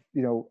mean, I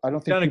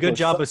don't think done a good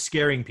job of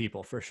scaring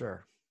people, for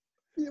sure.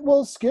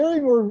 Well,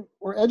 scaring or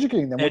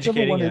educating them,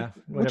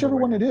 whichever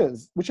one it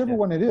is,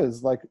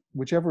 like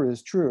whichever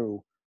is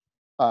true.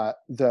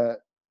 The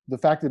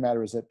fact of the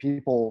matter is that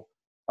people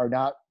are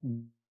not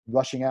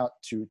rushing out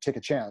to take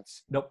a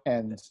chance. Nope.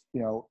 And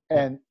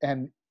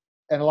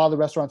and a lot of the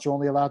restaurants are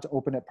only allowed to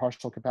open at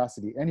partial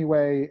capacity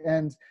anyway.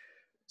 And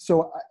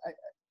so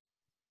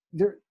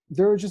there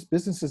are just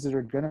businesses that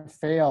are going to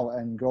fail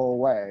and go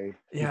away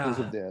because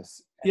of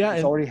this.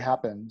 It's already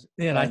happened.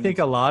 Yeah, and I think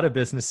a lot of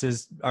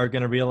businesses are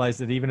going to realize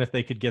that even if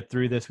they could get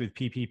through this with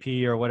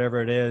PPP or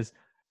whatever it is,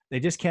 they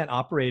just can't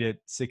operate at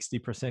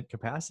 60%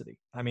 capacity.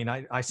 I mean,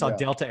 I saw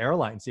Delta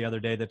Airlines the other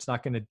day that's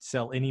not going to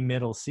sell any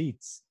middle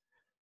seats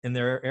in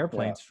their Yeah.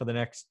 airplanes for the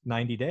next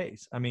 90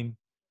 days. I mean,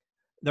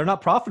 they're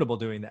not profitable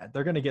doing that.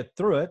 They're going to get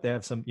through it. They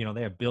have some,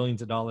 they have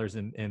billions of dollars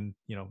in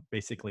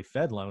basically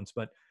Fed loans,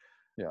 but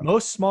Yeah.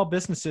 most small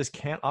businesses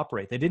can't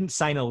operate. They didn't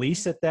sign a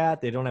lease at that.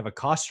 They don't have a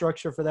cost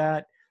structure for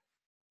that.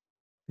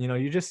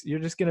 You're just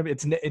going to,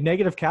 it's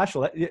negative cash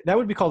flow. That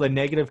would be called a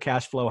negative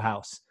cash flow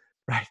house,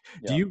 right?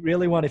 Do Yeah. you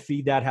really want to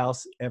feed that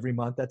house every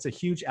month? That's a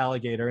huge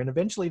alligator. And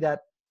eventually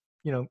that,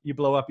 you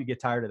blow up, you get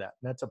tired of that.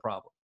 And that's a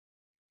problem.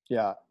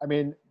 Yeah. I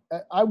mean,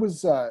 I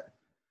was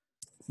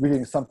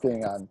reading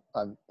something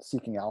on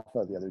Seeking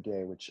Alpha the other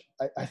day, which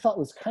I thought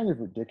was kind of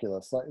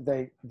ridiculous. Like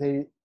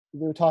they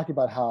were talking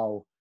about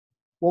how,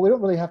 well, we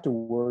don't really have to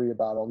worry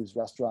about all these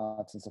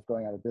restaurants and stuff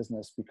going out of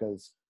business,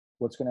 because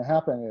what's going to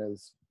happen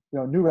is,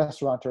 new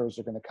restaurateurs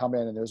are going to come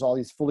in, and there's all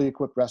these fully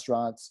equipped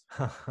restaurants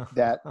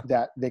that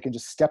they can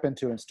just step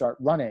into and start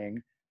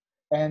running.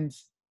 And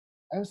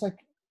I was like,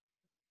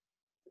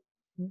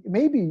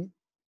 maybe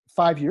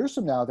 5 years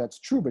from now that's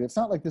true, but it's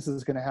not like this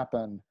is going to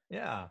happen.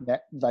 Yeah.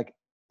 Like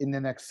in the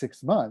next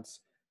 6 months,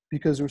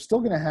 because we're still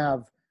going to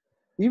have,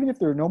 even if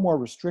there are no more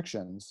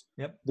restrictions,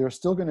 Yep. there's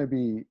still going to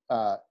be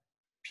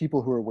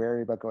people who are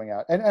wary about going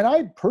out. And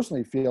I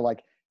personally feel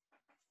like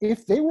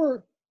if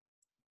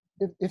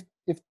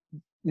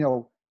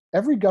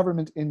every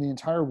government in the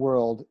entire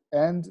world,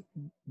 and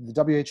the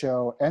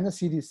WHO and the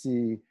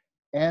CDC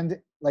and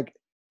like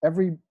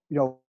every,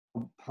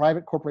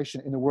 private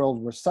corporation in the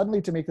world were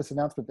suddenly to make this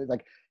announcement that,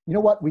 like, you know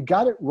what, we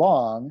got it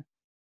wrong.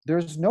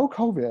 There's no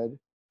COVID.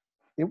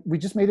 We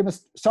just made a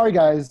mistake. Sorry,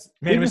 guys.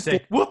 Made a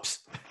mistake. Whoops.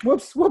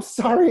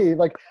 Sorry.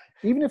 Like,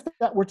 even if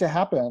that were to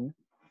happen,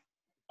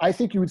 I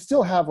think you would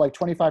still have like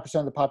 25%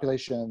 of the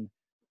population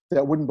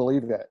that wouldn't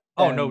believe it.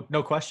 Oh,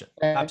 no question.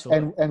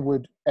 Absolutely.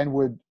 And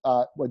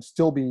would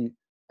still be,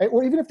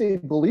 or even if they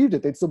believed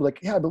it, they'd still be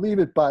like, yeah, I believe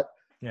it, but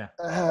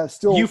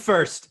still. You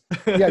first.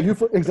 Yeah,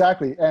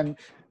 exactly.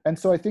 And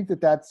so I think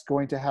that's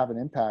going to have an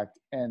impact,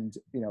 and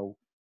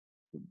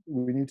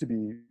we need to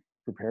be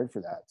prepared for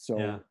that. So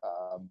yeah.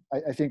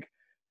 I think,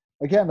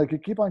 again, like, you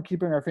keep on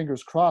keeping our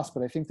fingers crossed,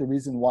 but I think the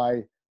reason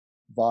why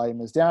volume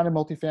is down in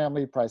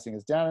multifamily, pricing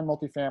is down in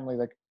multifamily,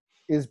 like,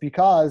 is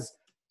because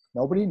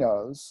nobody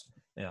knows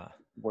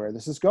where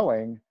this is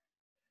going,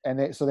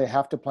 and so they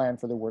have to plan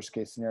for the worst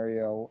case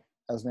scenario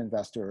as an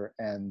investor.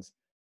 And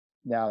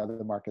now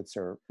the markets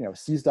are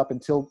seized up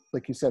until,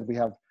 like you said,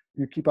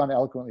 you keep on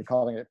eloquently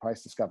calling it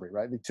price discovery,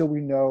 right? Until we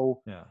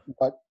know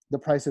what the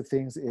price of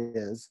things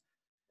is,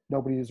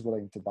 nobody is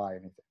willing to buy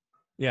anything.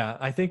 Yeah,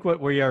 I think what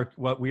we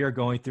are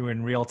going through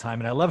in real time,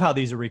 and I love how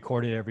these are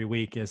recorded every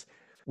week, is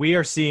we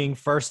are seeing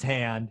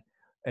firsthand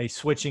a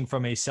switching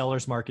from a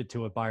seller's market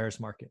to a buyer's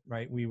market,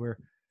 right? We were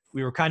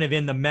kind of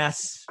in the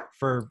mess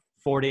for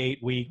 4 to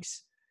 8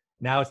 weeks.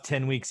 Now it's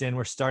 10 weeks in.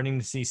 We're starting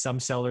to see some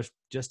sellers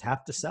just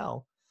have to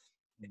sell,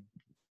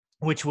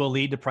 which will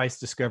lead to price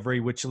discovery,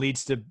 which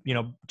leads to,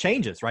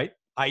 changes, right?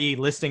 i.e.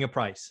 listing a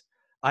price,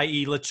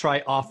 i.e. let's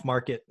try off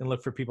market and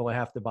look for people that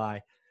have to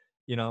buy.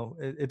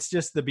 It's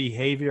just the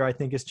behavior, I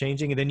think, is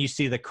changing. And then you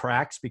see the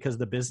cracks because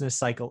the business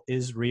cycle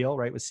is real,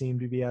 right? With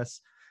CMBS,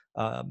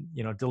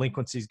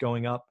 delinquencies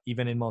going up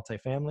even in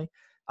multifamily.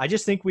 I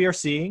just think we are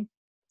seeing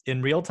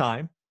in real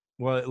time,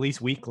 well, at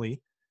least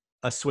weekly,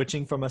 a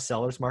switching from a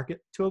seller's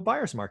market to a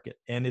buyer's market.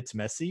 And it's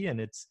messy and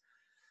it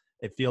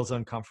feels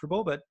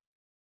uncomfortable, but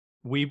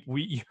we've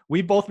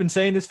both been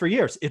saying this for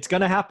years. It's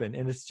going to happen,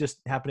 and it's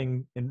just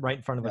happening right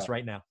in front of us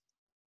right now.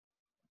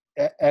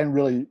 And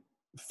really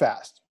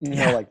fast,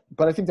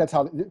 but I think that's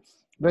how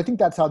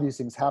these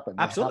things happen.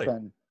 They Absolutely.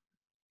 happen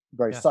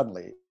very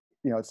suddenly.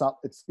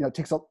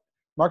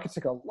 Markets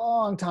take a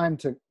long time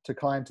to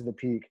climb to the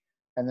peak,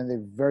 and then they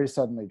very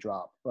suddenly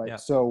drop, right? Yeah.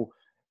 So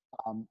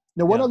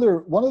one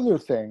other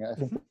thing I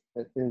think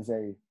that is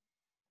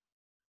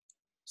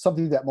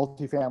something that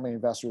multifamily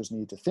investors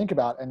need to think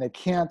about, and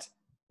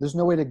there's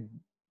no way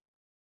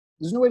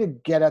to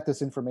get at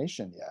this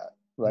information yet,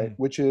 right?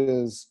 Which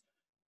is,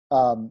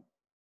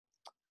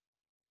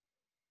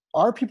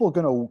 are people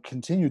going to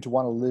continue to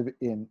want to live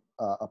in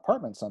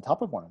apartments on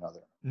top of one another?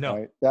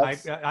 No,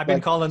 right? I've been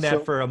calling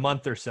that for a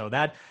month or so.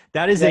 That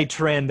is a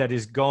trend that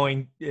is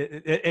going,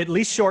 at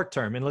least short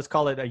term, and let's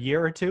call it a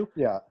year or two.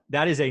 Yeah,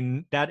 that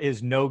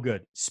is no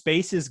good.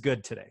 Space is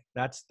good today.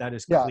 That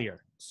is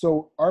clear.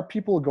 So are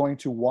people going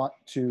to want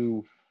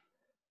to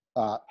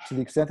the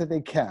extent that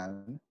they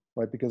can,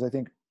 right? Because I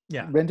think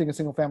renting a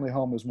single family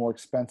home is more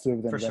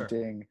expensive than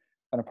renting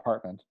an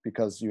apartment,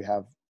 because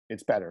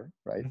it's better,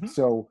 right? Mm-hmm.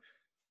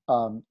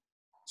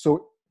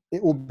 So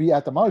it will be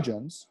at the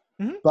margins,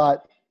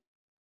 but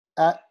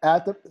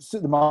so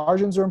the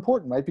margins are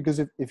important, right? Because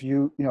if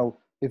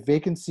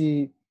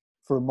vacancy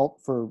for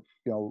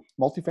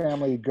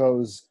multifamily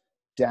goes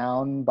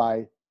down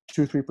by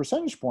 2-3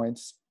 percentage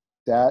points,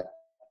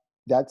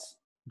 that's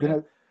going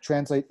to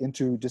translate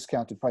into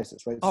discounted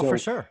prices, right? Oh, for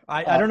sure.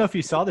 I don't know if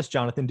you saw this,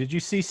 Jonathan. Did you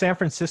see San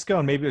Francisco?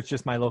 And maybe it's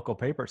just my local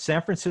paper.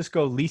 San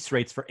Francisco lease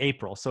rates for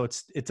April. So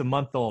it's a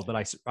month old,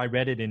 but I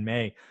read it in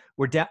May.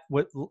 What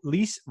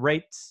lease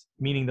rates,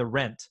 meaning the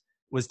rent,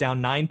 was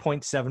down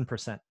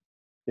 9.7%.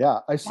 Yeah,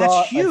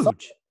 That's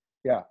huge.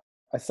 yeah,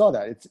 I saw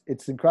that.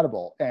 It's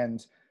incredible.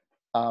 And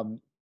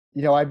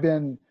I've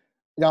been,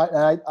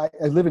 I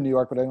live in New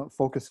York, but I don't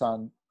focus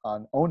on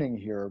owning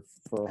here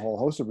for a whole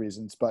host of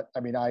reasons. But I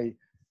mean,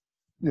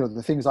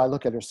 the things I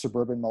look at are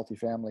suburban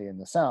multifamily in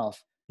the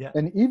South. Yeah.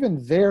 And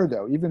even there,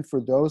 though, even for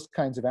those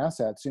kinds of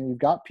assets, you've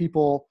got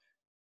people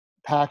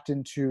packed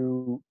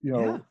into,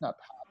 Yeah.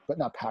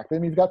 not packed. I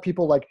mean, you've got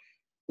people like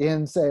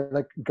in, say,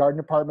 like garden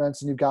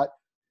apartments, and you've got,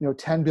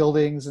 10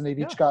 buildings, and they've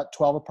each got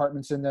 12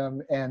 apartments in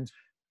them. And,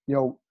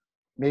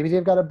 maybe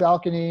they've got a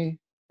balcony.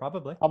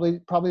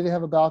 Probably they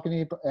have a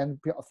balcony, and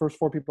first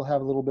 4 people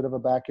have a little bit of a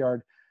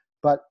backyard,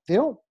 but they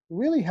don't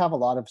really have a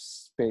lot of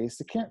space.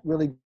 They can't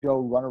really go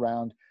run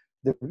around.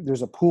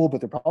 There's a pool, but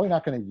they're probably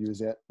not going to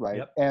use it, right?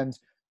 Yep. And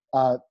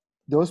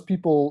those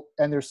people,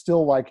 and they're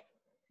still like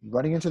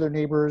running into their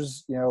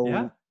neighbors.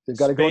 They've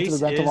got to go into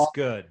the rental office,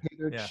 good. pay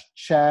their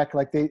check.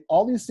 Like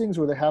all these things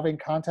where they're having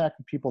contact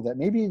with people that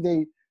maybe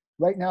they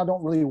right now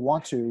don't really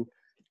want to,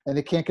 and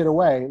they can't get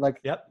away.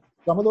 Like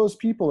some of those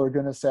people are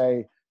going to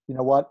say, you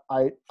know what,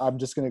 I'm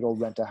just going to go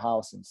rent a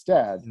house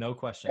instead. No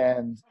question.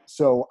 And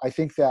so I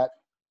think that,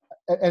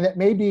 and it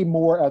may be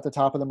more at the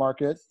top of the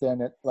market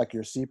than at like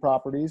your C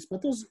properties,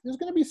 but there's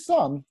going to be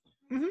some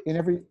in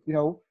every,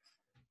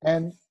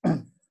 and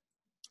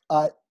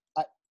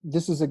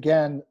this is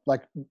again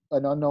like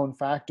an unknown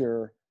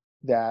factor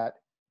that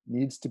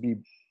needs to be,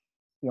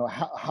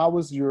 how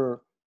is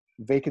your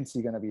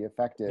vacancy going to be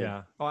affected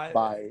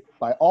by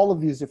all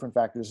of these different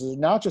factors? It's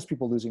not just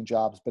people losing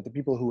jobs, but the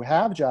people who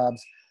have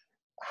jobs.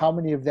 How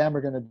many of them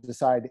are going to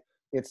decide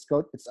it's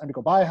time to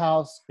go buy a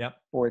house,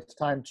 or it's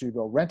time to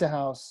go rent a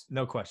house?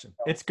 No question.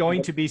 It's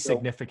going to be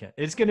significant.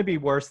 It's going to be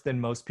worse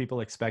than most people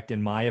expect, in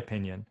my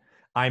opinion.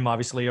 I'm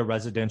obviously a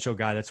residential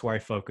guy. That's where I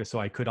focus. So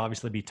I could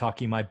obviously be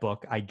talking my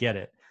book. I get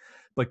it.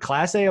 But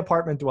Class A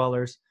apartment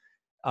dwellers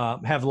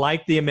have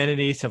liked the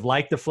amenities, have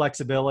liked the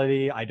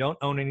flexibility. I don't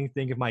own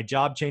anything. If my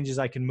job changes,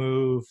 I can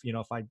move.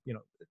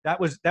 That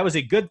was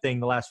a good thing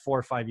the last 4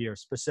 or 5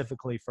 years,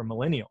 specifically for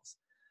millennials.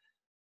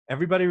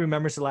 Everybody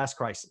remembers the last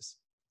crisis.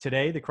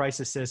 Today, the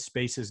crisis says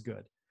space is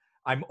good.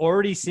 I'm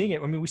already seeing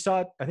it. I mean, we saw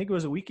it, I think it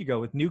was a week ago,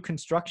 with new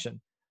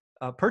construction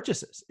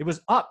purchases. It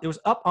was up. It was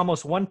up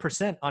almost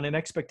 1% on an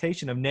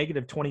expectation of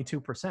negative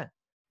 22%.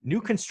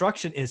 New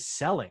construction is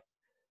selling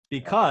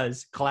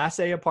because Class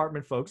A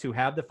apartment folks who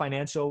have the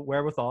financial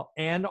wherewithal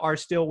and are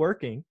still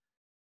working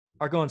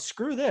are going,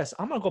 screw this.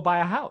 I'm going to go buy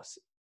a house.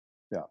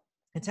 Yeah.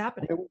 It's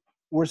happening.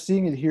 We're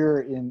seeing it here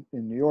in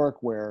New York,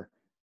 where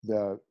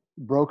the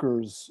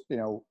brokers,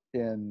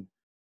 in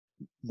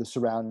the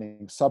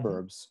surrounding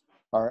suburbs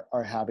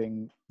are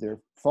having their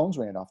phones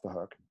ringing off the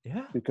hook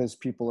because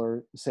people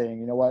are saying,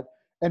 you know what?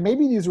 And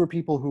maybe these were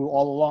people who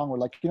all along were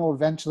like,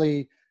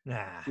 eventually we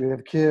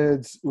have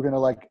kids, we're going to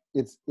like,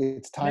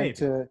 it's time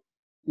to,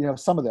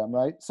 some of them,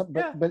 right?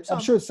 But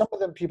I'm sure some of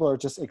them people are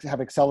just have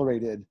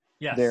accelerated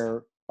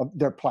their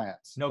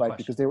plans, no right? question.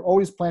 Because they were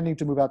always planning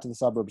to move out to the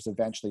suburbs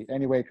eventually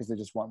anyway, because they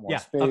just want more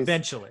space.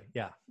 Eventually.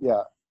 Yeah.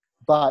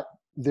 But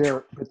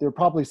there are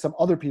probably some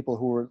other people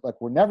who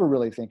were never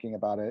really thinking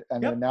about it,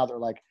 and then now they're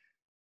like,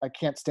 I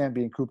can't stand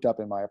being cooped up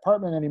in my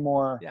apartment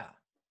anymore.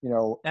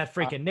 That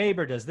freaking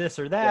neighbor does this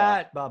or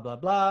that, blah blah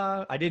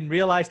blah. I didn't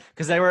realize,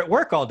 because they were at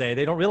work all day,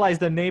 they don't realize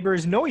the neighbor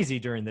is noisy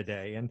during the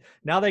day, and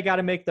now they got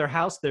to make their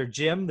house their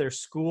gym, their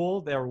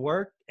school, their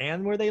work,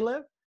 and where they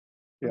live.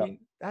 I mean,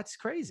 that's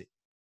crazy.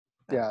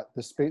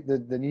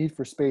 The need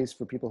for space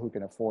for people who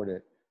can afford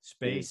it.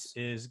 Space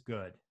is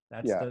good.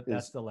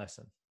 That's the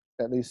lesson.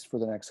 At least for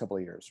the next couple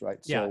of years,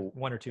 right? So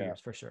 1 or 2 years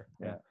for sure.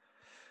 Yeah.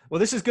 Well,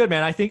 this is good,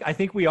 man. I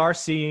think we are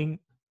seeing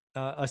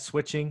a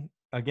switching.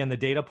 Again, the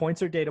data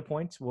points are data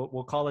points.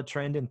 We'll call a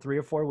trend in 3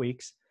 or 4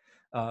 weeks.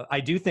 I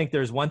do think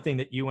there's one thing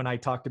that you and I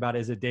talked about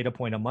as a data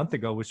point a month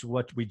ago, which is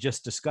what we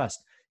just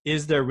discussed.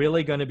 Is there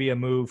really going to be a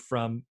move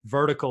from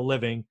vertical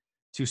living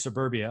to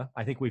suburbia?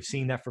 I think we've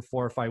seen that for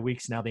 4 or 5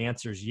 weeks now. The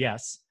answer is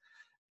yes.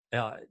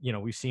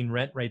 We've seen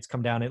rent rates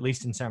come down, at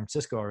least in San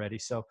Francisco already.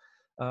 So,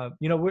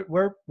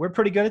 we're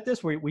pretty good at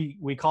this.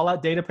 We call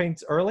out data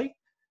points early,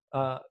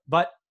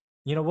 but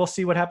we'll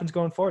see what happens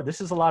going forward.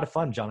 This is a lot of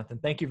fun, Jonathan.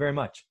 Thank you very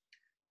much.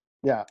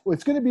 Yeah, well,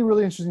 it's going to be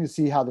really interesting to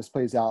see how this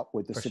plays out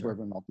with the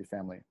suburban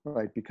multifamily,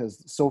 right?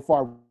 Because so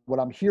far, what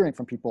I'm hearing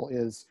from people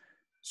is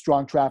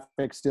strong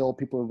traffic. Still,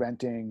 people are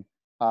renting.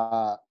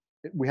 There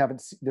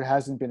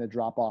hasn't been a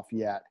drop off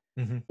yet,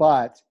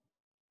 but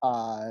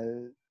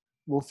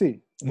we'll see.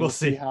 We'll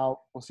see how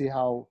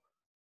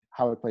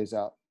it plays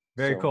out.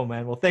 Very cool,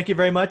 man. Well, thank you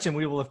very much, and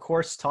we will of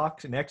course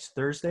talk next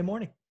Thursday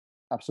morning.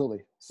 Absolutely.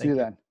 See you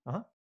then.